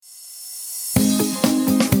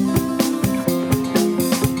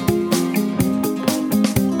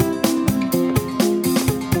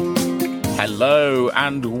Hello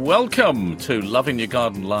and welcome to Loving Your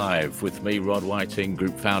Garden Live with me, Rod Whiting,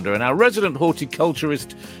 group founder, and our resident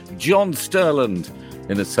horticulturist, John Sterland,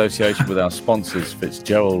 in association with our sponsors,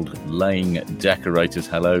 Fitzgerald Lane Decorators.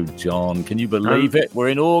 Hello, John. Can you believe it? We're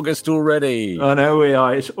in August already. I know we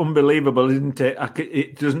are. It's unbelievable, isn't it?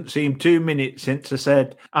 It doesn't seem 2 minutes since I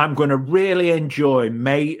said I'm going to really enjoy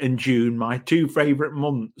May and June, my two favourite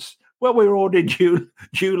months. Well, we're already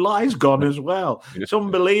July's gone as well. It's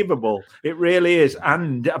unbelievable. It really is.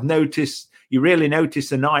 And I've noticed, you really notice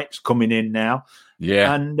the nights coming in now.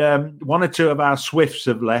 Yeah. And one or two of our swifts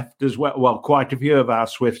have left as well. Well, quite a few of our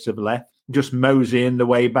swifts have left, just moseying the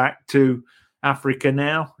way back to Africa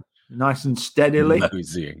now, nice and steadily.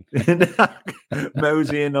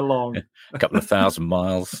 Moseying along. A couple of 1,000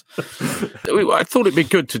 miles. I thought it'd be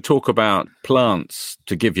good to talk about plants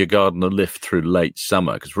to give your garden a lift through late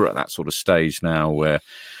summer, because we're at that sort of stage now where,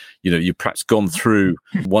 you know, you've perhaps gone through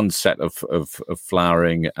one set of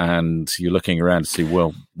flowering and you're looking around to see,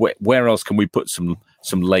 well, where else can we put some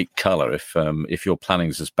late colour if your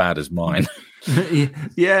planning's as bad as mine?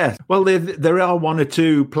 Yeah. Well, there are one or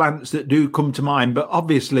two plants that do come to mind, but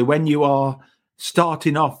obviously when you are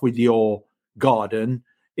starting off with your garden,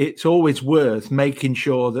 it's always worth making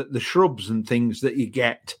sure that the shrubs and things that you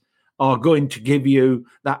get are going to give you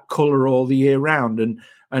that colour all the year round.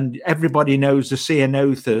 And everybody knows the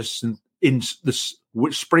ceanothus and in the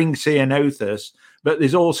spring ceanothus, but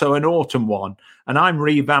there's also an autumn one. And I'm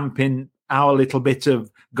revamping our little bit of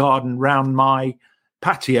garden round my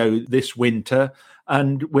patio this winter,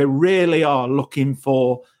 and we really are looking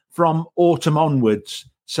for from autumn onwards.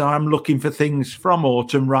 So I'm looking for things from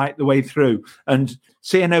autumn right the way through. And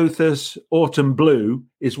Ceanothus autumn blue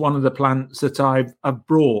is one of the plants that I've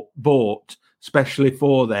bought especially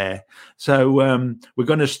for there. So we're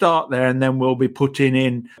going to start there, and then we'll be putting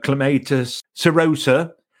in Clematis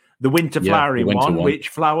cerosa, the winter flowering one, which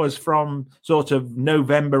flowers from sort of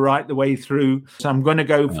November right the way through. So I'm going to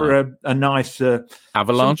go for a nice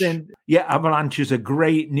Avalanche. Avalanche is a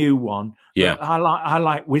great new one. Yeah, I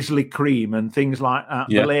like Wisley Cream and things like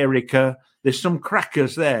that. Yeah. Valerica. There's some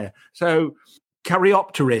crackers there. So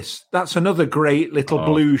Caryopteris, that's another great little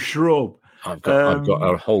blue shrub. I've got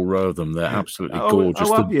a whole row of them. They're absolutely gorgeous.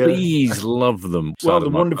 The bees love them. Well, the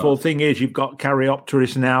wonderful thing is you've got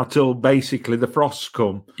Caryopteris now till basically the frosts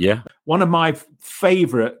come. Yeah. One of my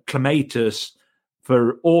favourite clematis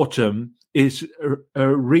for autumn is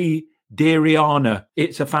Rederiana.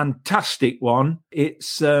 It's a fantastic one.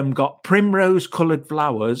 It's got primrose-coloured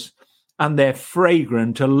flowers, and they're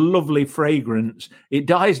fragrant, a lovely fragrance. It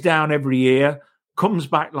dies down every year, comes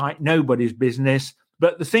back like nobody's business.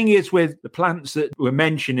 But the thing is with the plants that we're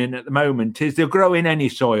mentioning at the moment is they'll grow in any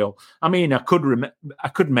soil. I mean, I could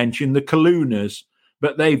mention the Calunas,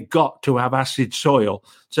 but they've got to have acid soil.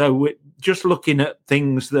 So we're just looking at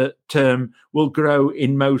things that will grow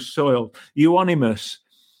in most soil. Euonymus,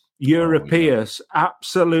 Europaeus,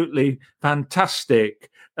 absolutely fantastic.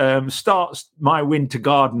 Starts my winter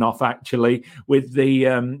garden off actually with the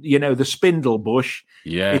the spindle bush.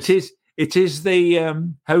 Yes. It is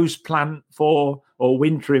the host plant or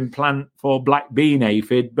wintering plant for black bean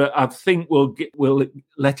aphid, but I think we'll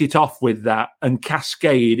let it off with that. And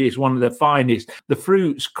Cascade is one of the finest. The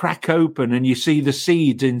fruits crack open and you see the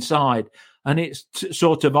seeds inside, and it's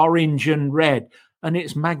sort of orange and red, and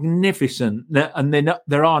it's magnificent. And then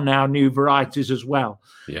there are now new varieties as well.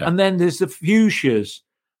 Yeah. And then there's the fuchsias,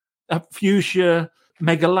 Fuchsia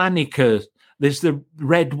megalanica. There's the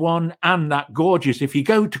red one and that gorgeous. If you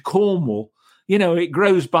go to Cornwall, it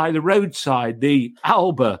grows by the roadside, the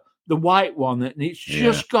Alba, the white one, and it's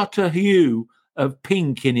just got a hue of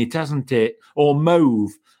pink in it, hasn't it? Or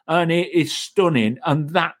mauve. And it is stunning.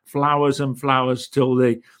 And that flowers and flowers till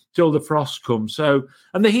the frost comes. So,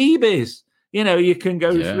 and the Hebes, you can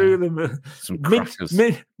go through them. Some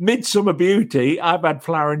Midsummer beauty, I've had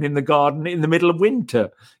flowering in the garden in the middle of winter.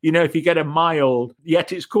 If you get a mild,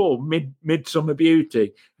 yet it's called midsummer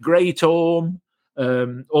beauty. Great Orme,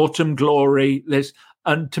 Autumn Glory.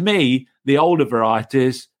 And to me, the older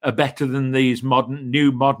varieties are better than these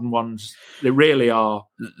new modern ones. They really are.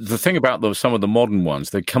 The thing about some of the modern ones,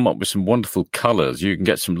 they come up with some wonderful colours. You can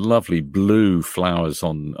get some lovely blue flowers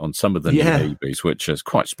on some of the new babies, which is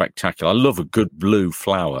quite spectacular. I love a good blue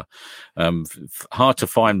flower. Hard to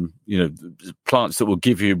find, plants that will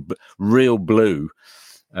give you real blue.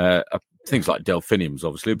 Things like delphiniums,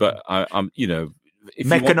 obviously, but I'm.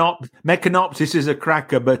 Mechanopsis is a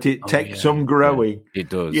cracker, but it takes some growing. It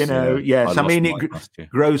does. Yes. I mean, it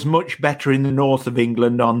grows much better in the north of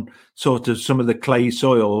England on sort of some of the clay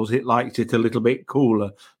soils. It likes it a little bit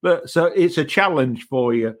cooler. But so it's a challenge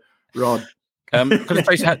for you, Rod. Can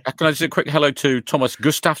I say a quick hello to Thomas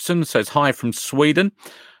Gustafsson, says hi from Sweden.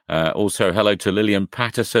 Also, hello to Lillian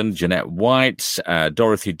Patterson, Jeanette White,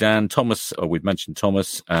 Dorothy Dan, Thomas, we've mentioned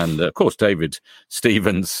Thomas, and of course, David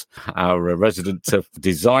Stevens, our resident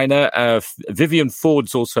designer. Vivian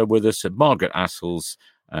Ford's also with us, Margaret Assels,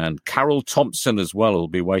 and Carol Thompson as well will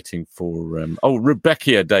be waiting for...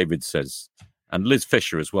 Rebecca, David says. And Liz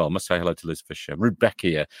Fisher as well. I must say hello to Liz Fisher.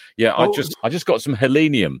 Rebecca. Yeah, I just got some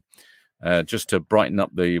Helenium. Just to brighten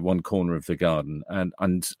up the one corner of the garden.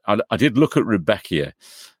 And I did look at Rudbeckia.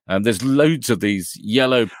 There's loads of these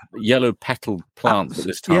yellow petal plants at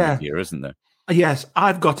this time of year, isn't there? Yes,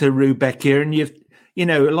 I've got a Rudbeckia, and you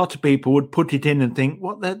know, a lot of people would put it in and think,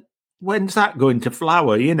 when's that going to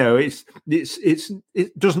flower? You know, it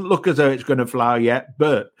doesn't look as though it's going to flower yet,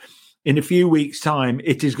 but in a few weeks' time,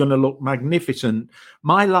 it is going to look magnificent.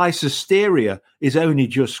 My Lysosteria is only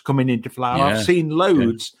just coming into flower. Yeah. I've seen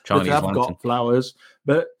loads that have got flowers,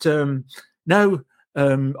 but no.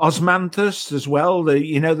 Osmanthus as well,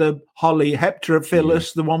 the holly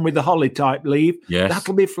Hepterophilus, the one with the holly type leaf. Yes.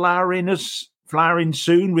 That'll be flowering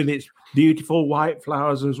soon with its beautiful white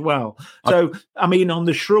flowers as well. So, I mean, on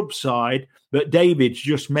the shrub side, but David's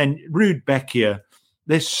just meant Rudbeckia.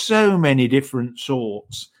 There's so many different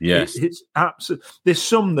sorts. Yes. It's absolutely. There's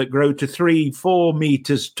some that grow to 3-4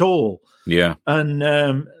 meters tall. Yeah. And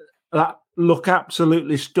that look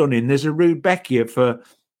absolutely stunning. There's a Rudbeckia for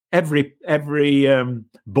every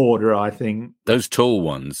border, I think. Those tall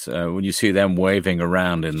ones, when you see them waving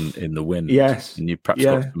around in the wind. Yes. And you perhaps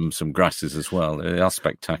got some grasses as well. They are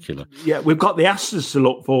spectacular. Yeah, we've got the asters to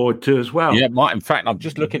look forward to as well. Yeah, in fact, I'm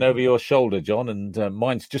just looking over your shoulder, John, and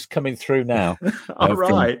mine's just coming through now. All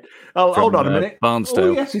right. Hold on a minute. Barnsdale.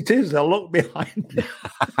 Oh, yes, it is. I'll look behind.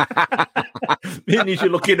 Meaning you're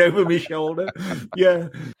looking over my shoulder. Yeah.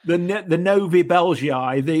 The Novi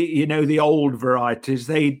Belgii, the old varieties,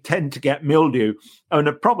 they tend to get mildew. And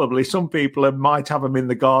probably some people might have them in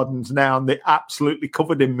the gardens now, and they're absolutely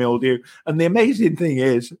covered in mildew. And the amazing thing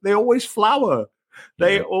is they always flower.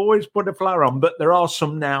 They always put a flower on. But there are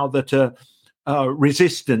some now that are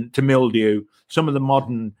resistant to mildew, some of the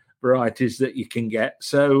modern varieties that you can get.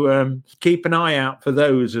 So keep an eye out for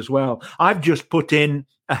those as well. I've just put in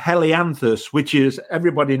a Helianthus, which is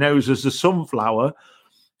everybody knows as a sunflower,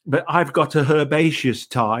 but I've got a herbaceous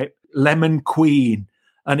type, Lemon Queen,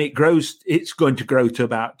 and it's going to grow to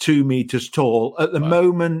about 2 meters tall. At the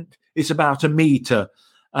moment, it's about 1 meter,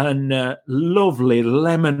 and lovely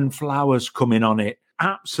lemon flowers coming on it.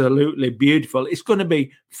 Absolutely beautiful. It's going to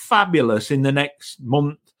be fabulous in the next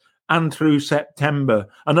month and through September.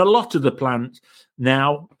 And a lot of the plants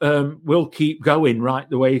now will keep going right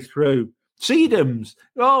the way through. Sedums.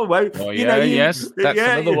 Yes. That's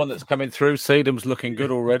another one that's coming through. Sedum's looking good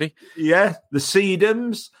already. Yeah, the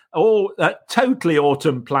sedums, totally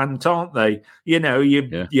autumn plant, aren't they? You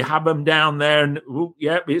have them down there, and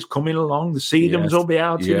it's coming along. The sedums will be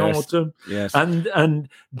out in autumn. Yes, and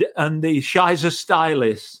the Shiza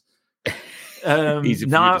Stylus. Now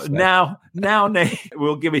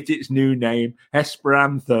we'll give it its new name,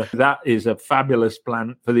 Esperantha. That is a fabulous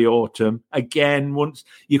plant for the autumn. Again, once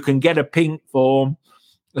you can get a pink form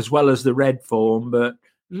as well as the red form, but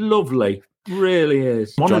lovely, really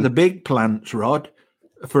is. One of the big plants, Rod,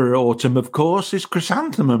 for autumn, of course, is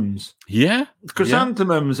chrysanthemums. Yeah,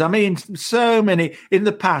 chrysanthemums. Yeah. I mean, so many in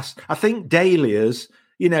the past. I think dahlias.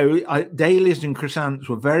 Dahlias and chrysanthemums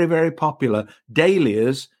were very, very popular.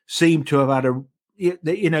 Dahlias seem to have had a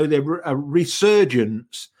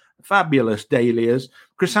resurgence. Fabulous dahlias.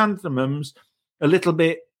 Chrysanthemums, a little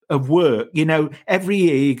bit of work. Every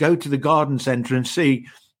year you go to the garden centre and see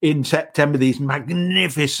in September these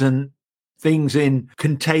magnificent things in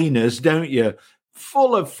containers, don't you?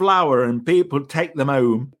 Full of flower, and people take them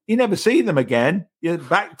home. You never see them again. You're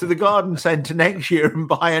back to the garden centre next year and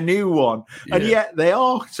buy a new one. Yeah. And yet they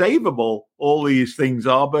are savable, all these things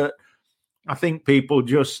are. But I think people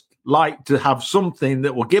just like to have something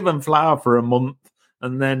that will give them flower for a month,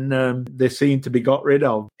 and then they seem to be got rid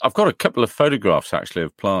of. I've got a couple of photographs, actually,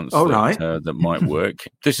 of plants that might work.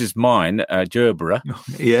 This is mine, Gerbera.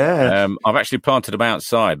 Yeah. I've actually planted them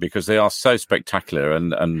outside because they are so spectacular,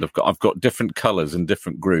 and I've got different colours and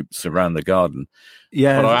different groups around the garden.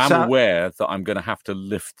 Yeah, but I am aware that I'm going to have to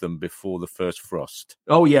lift them before the first frost.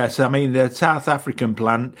 Oh, yes. I mean, the South African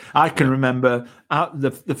plant, I can remember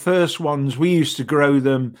the first ones, we used to grow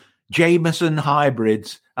them, Jameson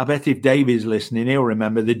hybrids. I bet if Davey's listening, he'll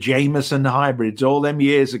remember the Jameson hybrids all them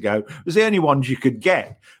years ago. It was the only ones you could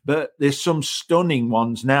get. But there's some stunning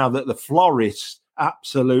ones now that the florists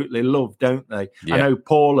absolutely love, don't they? Yeah. I know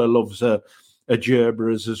Paula loves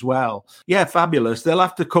gerberas as well. Yeah, fabulous. They'll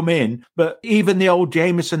have to come in. But even the old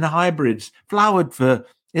Jameson hybrids flowered for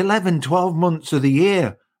 11, 12 months of the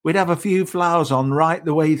year. We'd have a few flowers on right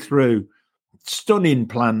the way through. Stunning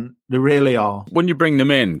plant, they really are. When you bring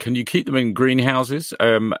them in, can you keep them in greenhouses?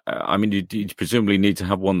 I mean, you presumably need to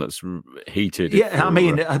have one that's heated. Yeah, I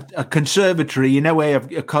mean, a conservatory, where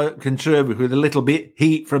a conservatory with a little bit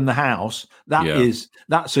heat from the house,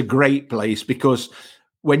 that's a great place, because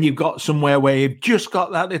when you've got somewhere where you've just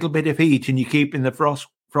got that little bit of heat and you're keeping the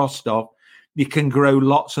frost off, you can grow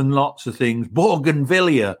lots and lots of things.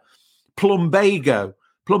 Bougainvillea, plumbago.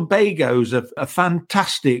 Plumbago's a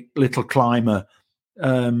fantastic little climber.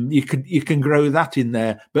 You can grow that in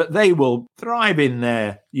there, but they will thrive in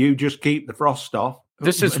there. You just keep the frost off.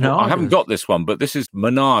 This is I haven't got this one, but this is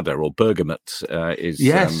Monarda or bergamot.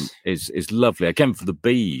 Is lovely again for the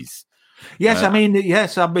bees.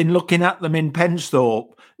 Yes, I've been looking at them in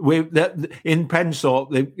Pensthorpe. In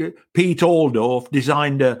Pensthorpe, Pete Aldorf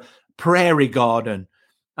designed a prairie garden.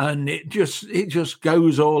 And it just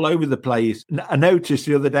goes all over the place. I noticed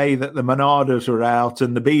the other day that the Monardas were out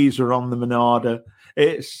and the bees were on the Monarda.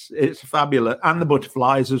 It's fabulous. And the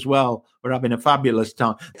butterflies as well were having a fabulous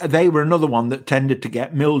time. They were another one that tended to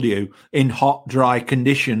get mildew in hot, dry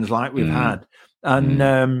conditions like we've had.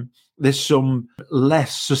 And there's some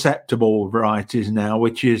less susceptible varieties now,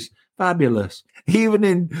 which is fabulous. Even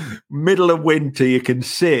in middle of winter, you can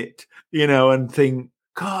sit, and think,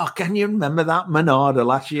 God, can you remember that Monarda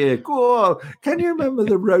last year? God, can you remember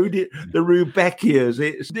the Rudbeckias?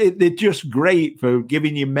 They're just great for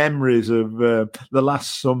giving you memories of the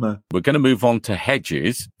last summer. We're going to move on to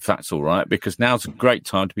hedges, if that's all right, because now's a great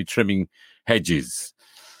time to be trimming hedges.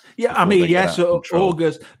 Yeah, I mean, yes,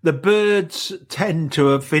 August. The birds tend to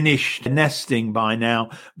have finished nesting by now,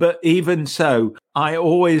 but even so, I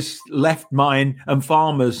always left mine, and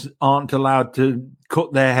farmers aren't allowed to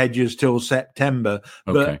cut their hedges till September.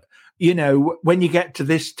 Okay. But, when you get to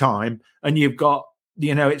this time and you've got,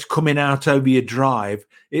 it's coming out over your drive,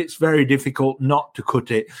 it's very difficult not to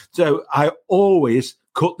cut it. So I always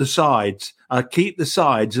cut the sides. I keep the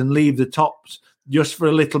sides and leave the tops just for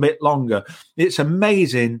a little bit longer. It's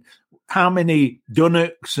amazing how many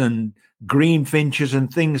dunnocks and greenfinches and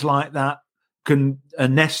things like that can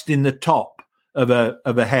nest in the top of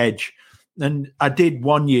a hedge. And I did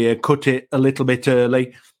one year cut it a little bit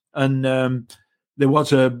early, and it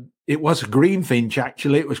was a greenfinch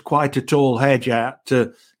actually. It was quite a tall hedge. I had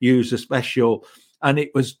to use a special, and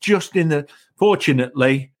it was just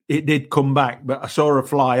fortunately it did come back, but I saw a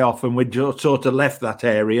fly off and we just sort of left that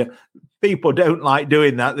area. People don't like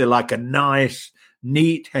doing that. They like a nice,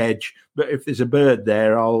 neat hedge. But if there's a bird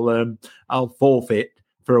there, I'll forfeit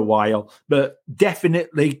for a while. But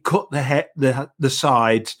definitely cut the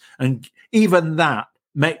sides, and even that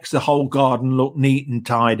makes the whole garden look neat and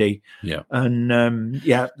tidy. Yeah, and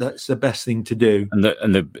that's the best thing to do.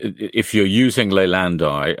 And if you're using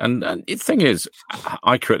Leylandii, and the thing is,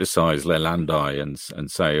 I criticize Leylandii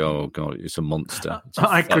and say, oh God, it's a monster.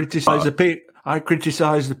 I criticize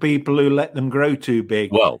the people who let them grow too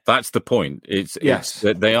big. Well, that's the point. It's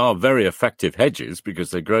that they are very effective hedges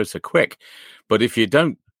because they grow so quick. But if you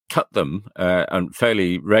don't cut them and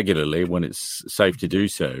fairly regularly when it's safe to do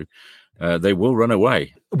so, they will run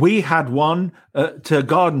away. We had one at a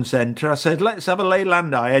garden centre. I said, let's have a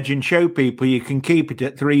Leylandii hedge and show people you can keep it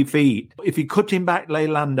at 3 feet. If you're cutting back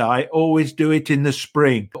Leylandii, always do it in the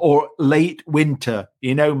spring or late winter.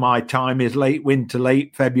 My time is late winter,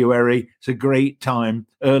 late February. It's a great time,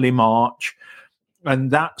 early March.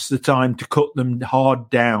 And that's the time to cut them hard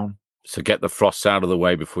down. So get the frosts out of the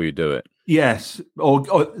way before you do it. Yes, or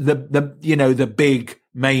the big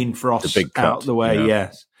main frost out of the way,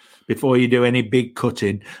 yes, before you do any big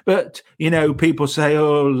cutting. But, people say,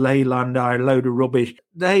 oh, Leylandii, a load of rubbish.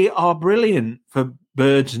 They are brilliant for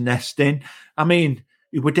birds nesting. I mean,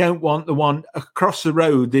 we don't want the one across the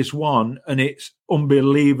road. There's one, and it's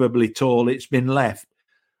unbelievably tall. It's been left.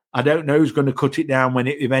 I don't know who's going to cut it down when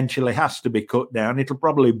it eventually has to be cut down. It'll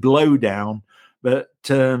probably blow down. But,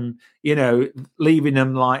 leaving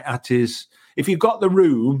them like that is, if you've got the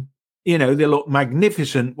room, they look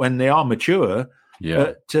magnificent when they are mature.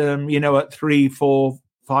 Yeah. But, at 3, 4,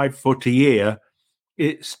 5 foot a year,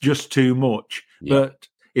 it's just too much. Yeah. But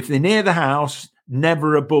if they're near the house,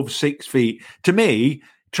 never above 6 feet. To me,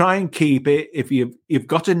 try and keep it. If you've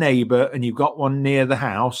got a neighbour and you've got one near the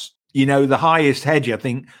house, the highest hedge, I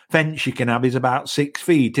think, fence you can have is about 6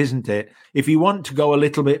 feet, isn't it? If you want to go a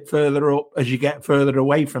little bit further up as you get further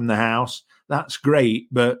away from the house, that's great,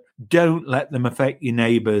 but don't let them affect your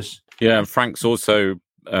neighbours. Yeah, and Frank's also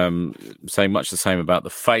saying much the same about the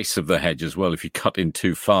face of the hedge as well. If you cut in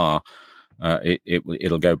too far,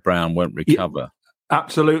 it'll go brown, won't recover.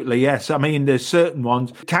 Absolutely, yes. I mean, there's certain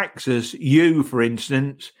ones. Taxus yew, for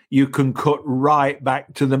instance, you can cut right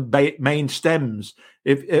back to the main stems.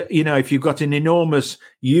 If you've got an enormous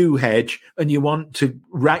yew hedge and you want to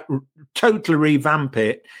totally revamp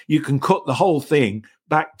it, you can cut the whole thing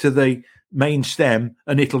back to the main stem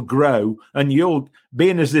and it'll grow. And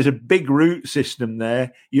being as there's a big root system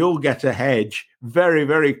there, you'll get a hedge very,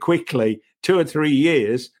 very quickly, 2 or 3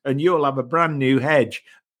 years, and you'll have a brand new hedge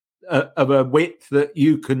of a width that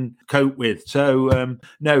you can cope with. So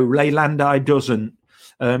no, Leylandii doesn't.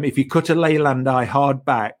 If you cut a Leylandii hard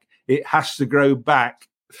back, it has to grow back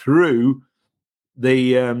through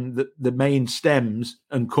the main stems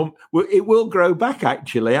and come. Well, it will grow back.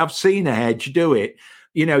 Actually, I've seen a hedge do it.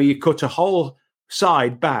 You cut a whole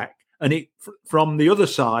side back, and it from the other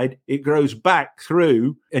side it grows back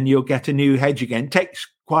through, and you'll get a new hedge again. It takes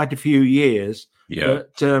quite a few years. Yeah.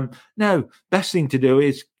 But no, best thing to do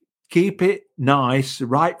is keep it nice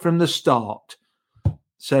right from the start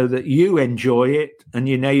so that you enjoy it and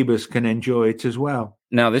your neighbours can enjoy it as well.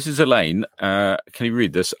 Now, this is Elaine. Can you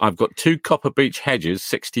read this? I've got 2 copper beech hedges,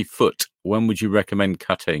 60 foot. When would you recommend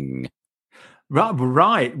cutting?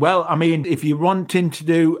 Right. Well, I mean, if you're wanting to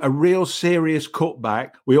do a real serious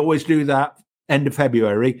cutback, we always do that end of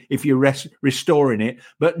February if you're restoring it.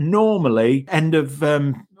 But normally, end of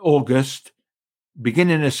August,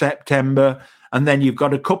 beginning of September, and then you've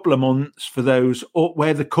got a couple of months for those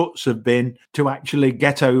where the cuts have been to actually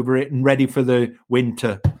get over it and ready for the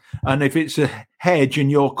winter. And if it's a hedge and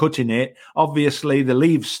you're cutting it, obviously the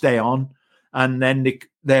leaves stay on and then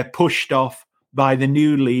they're pushed off by the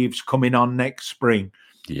new leaves coming on next spring.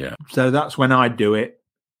 Yeah. So that's when I do it.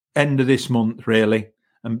 End of this month, really,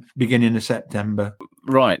 and beginning of September.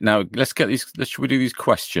 Right. Now, should we do these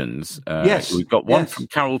questions? Yes. We've got one from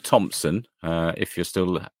Carol Thompson. If you're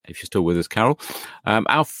still with us, Carol.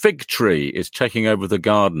 Our fig tree is taking over the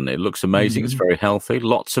garden. It looks amazing. It's very healthy.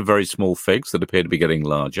 Lots of very small figs that appear to be getting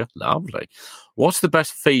larger. Lovely. What's the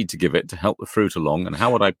best feed to give it to help the fruit along, and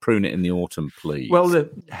how would I prune it in the autumn, please? Well, the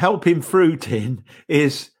helping fruit in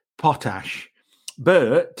is potash.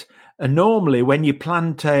 But normally when you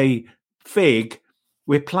plant a fig,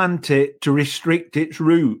 we plant it to restrict its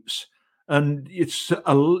roots. And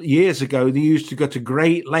years ago, they used to go to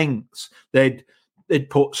great lengths. They'd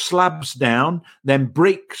put slabs down, then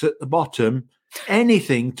bricks at the bottom,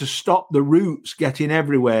 anything to stop the roots getting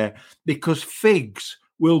everywhere, because figs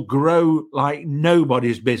will grow like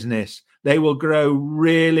nobody's business. They will grow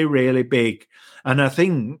really, really big. And I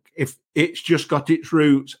think if it's just got its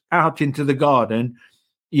roots out into the garden,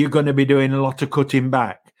 you're going to be doing a lot of cutting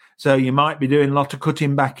back. So you might be doing a lot of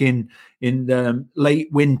cutting back in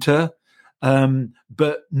late winter.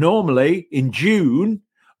 But normally in June,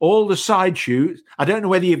 all the side shoots, I don't know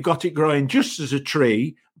whether you've got it growing just as a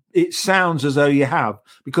tree. It sounds as though you have,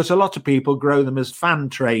 because a lot of people grow them as fan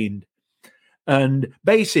trained. And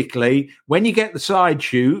basically, when you get the side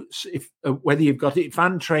shoots, whether you've got it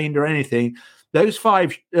fan trained or anything, those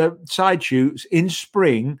 5 side shoots in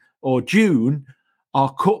spring or June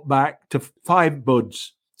are cut back to 5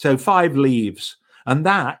 buds, so 5 leaves. And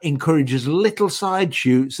that encourages little side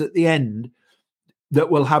shoots at the end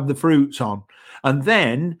that will have the fruits on. And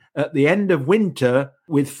then at the end of winter,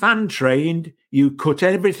 with fan trained, you cut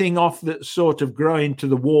everything off that's sort of growing to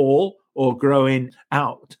the wall or growing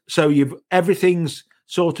out. So everything's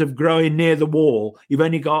sort of growing near the wall. You've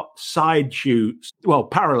only got side shoots,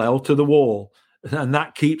 parallel to the wall. And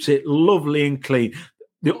that keeps it lovely and clean.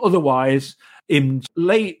 Otherwise, in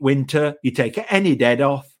late winter, you take any dead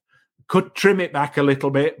off, trim it back a little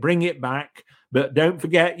bit, bring it back. But don't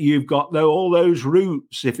forget, you've got all those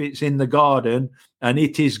roots if it's in the garden, and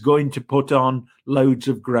it is going to put on loads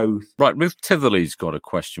of growth. Right, Ruth Titherley's got a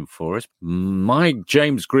question for us. My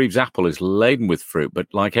James Greaves apple is laden with fruit, but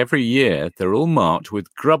like every year, they're all marked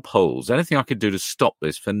with grub holes. Anything I could do to stop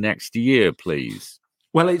this for next year, please?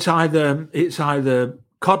 Well, it's either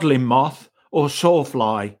codling moth or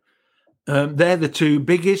sawfly. They're the 2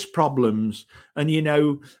 biggest problems. And,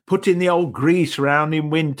 putting the old grease around in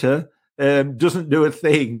winter doesn't do a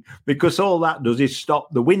thing, because all that does is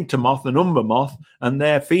stop the winter moth and umber moth, and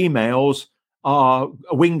their females are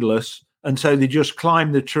wingless, and so they just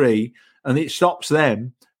climb the tree and it stops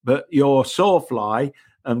them. But your sawfly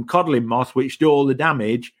and codling moth, which do all the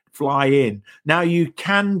damage, fly in. Now you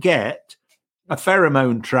can get a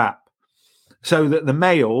pheromone trap so that the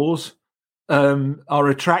males are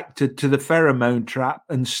attracted to the pheromone trap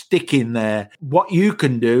and stick in there. What you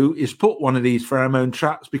can do is put one of these pheromone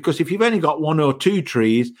traps, because if you've only got 1 or 2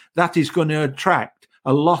 trees, that is going to attract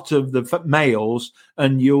a lot of the males,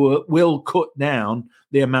 and you will cut down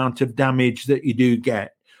the amount of damage that you do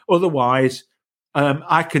get. Otherwise,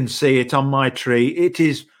 I can see it on my tree. It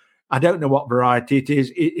is, I don't know what variety it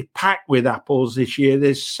is. It's packed with apples this year.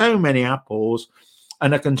 There's so many apples,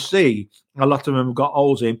 and I can see a lot of them have got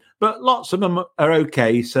holes in, but lots of them are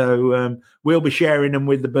okay. So we'll be sharing them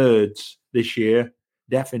with the birds this year,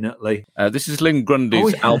 definitely. This is Lynn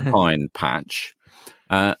Grundy's Alpine patch,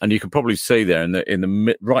 and you can probably see there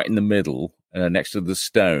right in the middle, next to the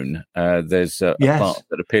stone, there's a part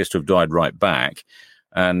that appears to have died right back.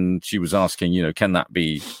 And she was asking, can that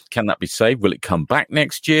be saved? Will it come back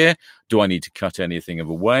next year? Do I need to cut anything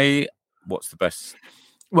away? What's the best?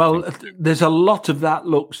 Well, there's a lot of that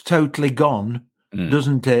looks totally gone,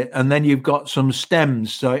 doesn't it? And then you've got some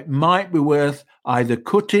stems, so it might be worth either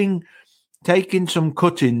taking some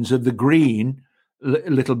cuttings of the green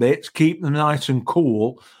little bits, keep them nice and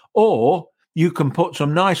cool, or you can put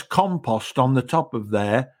some nice compost on the top of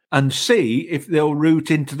there and see if they'll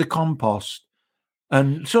root into the compost.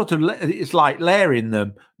 And sort of, it's like layering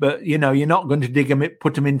them, but you're not going to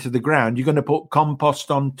put them into the ground. You're going to put compost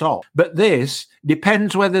on top. But this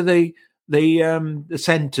depends whether the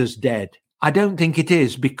centre's dead. I don't think it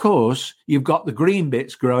is, because you've got the green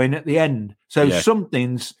bits growing at the end. So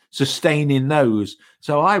something's sustaining those.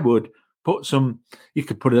 So I would you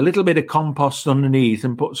could put a little bit of compost underneath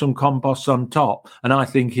and put some compost on top, and I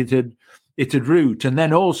think it'd root. And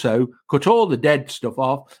then also cut all the dead stuff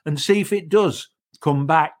off and see if it does come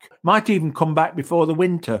back. Might even come back before the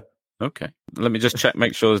winter. Okay. Let me just check,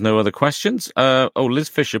 make sure there's no other questions. Liz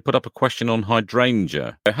Fisher put up a question on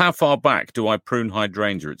hydrangea. How far back do I prune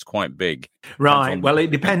hydrangea? It's quite big. Right. Well,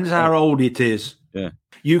 it depends how old it is. Yeah.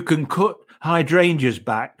 You can cut hydrangeas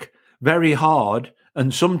back very hard,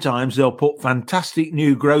 and sometimes they'll put fantastic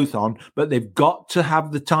new growth on, but they've got to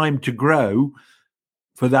have the time to grow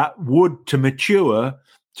for that wood to mature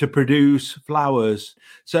to produce flowers.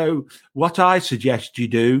 So what I suggest you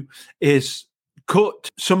do is cut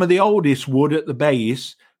some of the oldest wood at the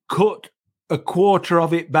base, cut a quarter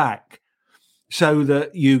of it back so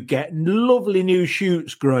that you get lovely new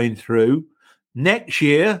shoots growing through. Next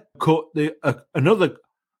year, cut another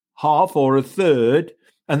half or a third,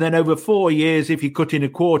 and then over 4 years, if you cut in a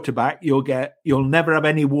quarter back, you'll never have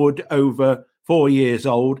any wood over 4 years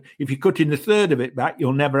old. If you cut in a third of it back,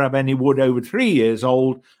 you'll never have any wood over 3 years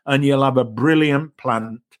old, and you'll have a brilliant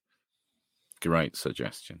plant. Great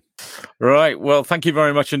suggestion. Right. Well, thank you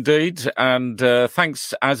very much indeed. And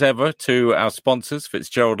thanks, as ever, to our sponsors,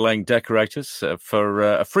 Fitzgerald Lane Decorators,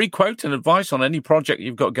 for a free quote and advice on any project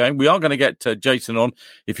you've got going. We are going to get Jason on,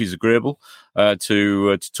 if he's agreeable,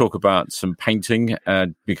 to talk about some painting,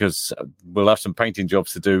 because we'll have some painting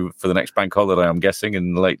jobs to do for the next bank holiday, I'm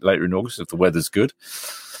guessing, later in August, if the weather's good.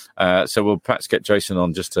 So we'll perhaps get Jason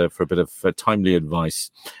on just for a bit of timely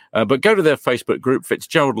advice. But go to their Facebook group,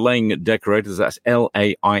 Fitzgerald Lane Decorators. That's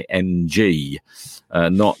Laing,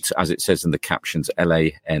 not, as it says in the captions,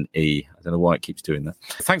 Lane. I don't know why it keeps doing that.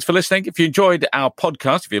 Thanks for listening. If you enjoyed our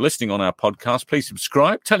podcast, if you're listening on our podcast, please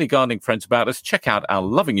subscribe, tell your gardening friends about us, check out our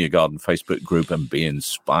Loving Your Garden Facebook group, and be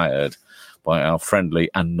inspired by our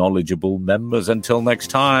friendly and knowledgeable members. Until next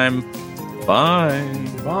time, bye.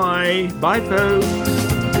 Bye. Bye, folks.